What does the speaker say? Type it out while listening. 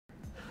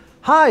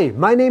Hi,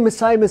 my name is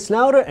Simon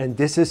Snowder and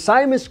this is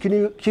Simon's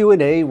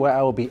Q&A where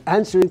I will be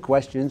answering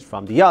questions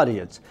from the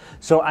audience.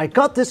 So I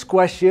got this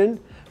question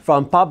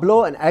from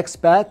Pablo, an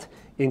expat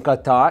in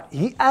Qatar.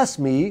 He asked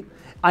me,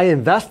 I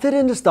invested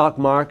in the stock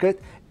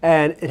market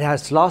and it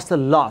has lost a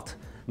lot,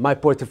 my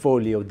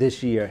portfolio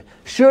this year.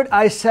 Should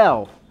I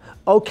sell?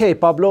 Okay,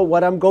 Pablo,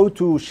 what I'm going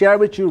to share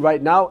with you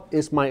right now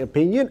is my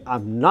opinion.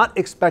 I'm not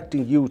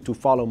expecting you to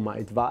follow my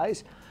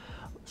advice.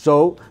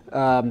 So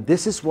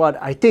this is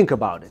what I think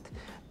about it.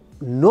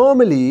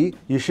 Normally,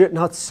 you should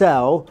not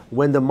sell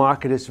when the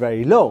market is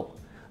very low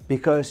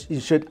because you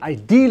should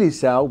ideally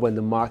sell when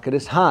the market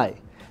is high.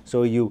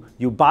 So you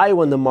buy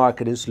when the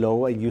market is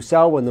low and you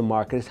sell when the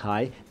market is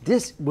high.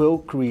 This will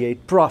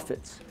create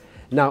profits.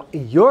 Now,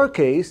 in your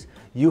case,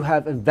 you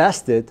have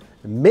invested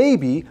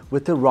maybe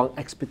with the wrong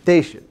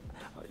expectation.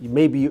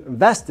 Maybe you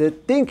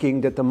invested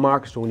thinking that the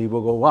markets only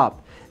will go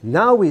up.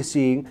 Now we're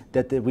seeing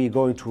that we're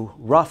going through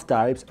rough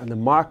times and the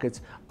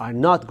markets are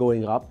not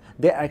going up.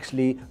 They're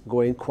actually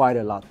going quite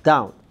a lot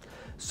down.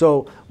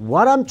 So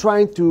what I'm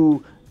trying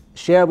to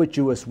share with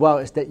you as well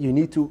is that you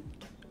need to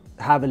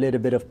have a little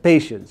bit of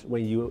patience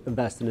when you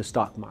invest in the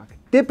stock market.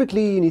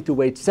 Typically, you need to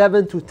wait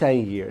 7 to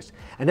 10 years.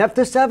 And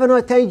after 7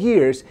 or 10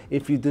 years,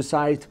 if you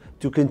decide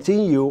to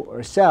continue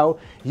or sell,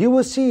 you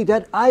will see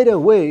that either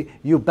way,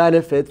 you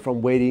benefit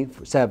from waiting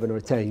for 7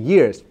 or 10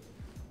 years.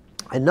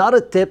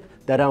 Another tip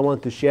that I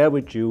want to share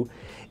with you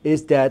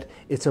is that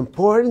it's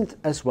important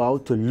as well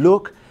to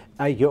look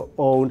at your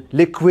own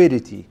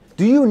liquidity.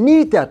 Do you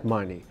need that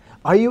money?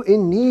 Are you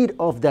in need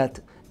of that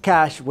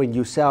cash when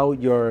you sell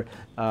your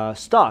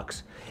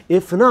stocks?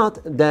 If not,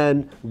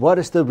 then what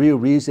is the real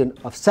reason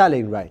of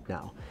selling right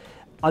now?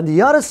 On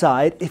the other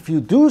side, if you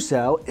do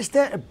sell, is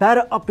there a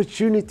better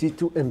opportunity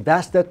to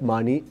invest that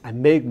money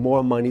and make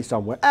more money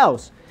somewhere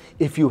else?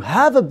 If you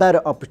have a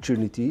better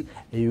opportunity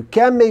and you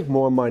can make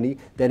more money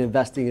than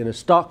investing in a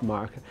stock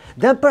market,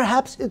 then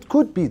perhaps it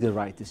could be the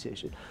right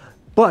decision.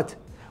 But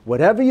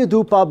whatever you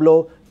do,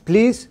 Pablo,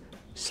 please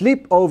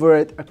sleep over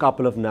it a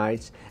couple of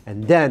nights,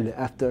 and then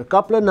after a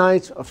couple of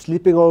nights of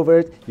sleeping over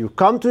it, you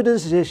come to the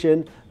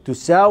decision to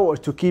sell or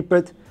to keep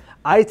it.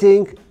 I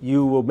think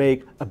you will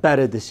make a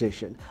better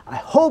decision. I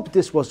hope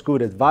this was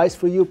good advice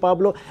for you,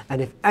 Pablo.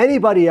 And if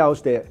anybody else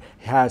there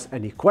has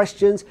any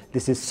questions,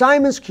 this is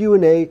Simon's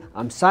Q&A.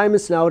 I'm Simon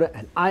Snowder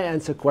and I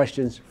answer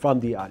questions from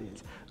the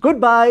audience.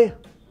 Goodbye.